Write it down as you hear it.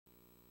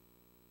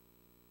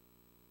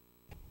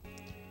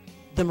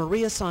The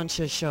Maria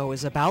Sanchez Show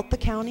is about the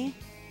county,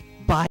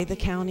 by the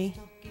county,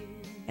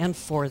 and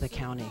for the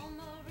county.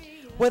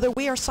 Whether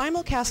we are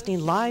simulcasting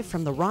live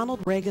from the Ronald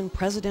Reagan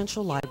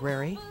Presidential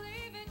Library,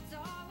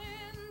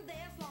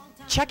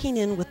 checking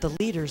in with the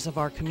leaders of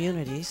our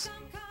communities,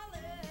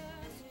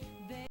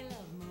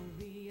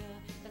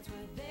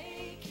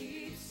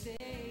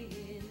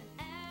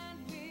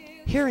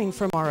 hearing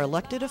from our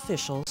elected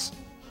officials,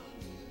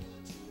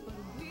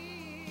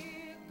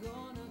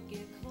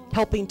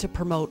 helping to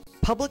promote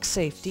public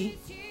safety,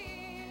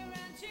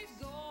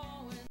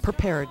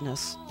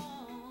 preparedness,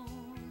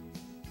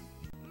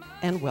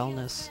 and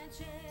wellness.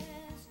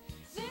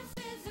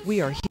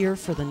 We are here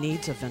for the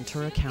needs of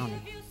Ventura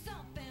County.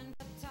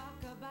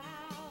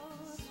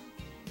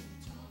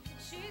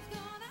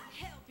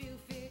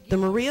 The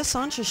Maria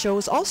Sanchez Show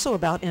is also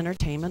about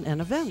entertainment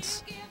and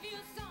events,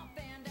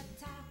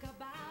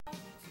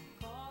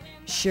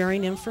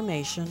 sharing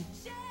information,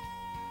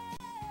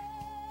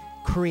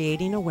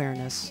 creating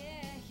awareness,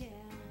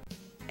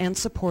 and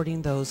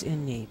supporting those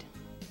in need.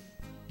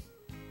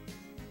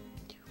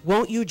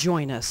 Won't you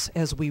join us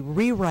as we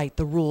rewrite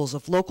the rules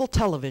of local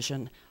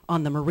television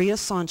on the Maria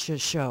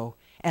Sanchez Show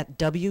at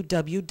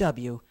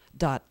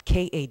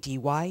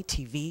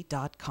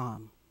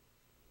www.kadytv.com.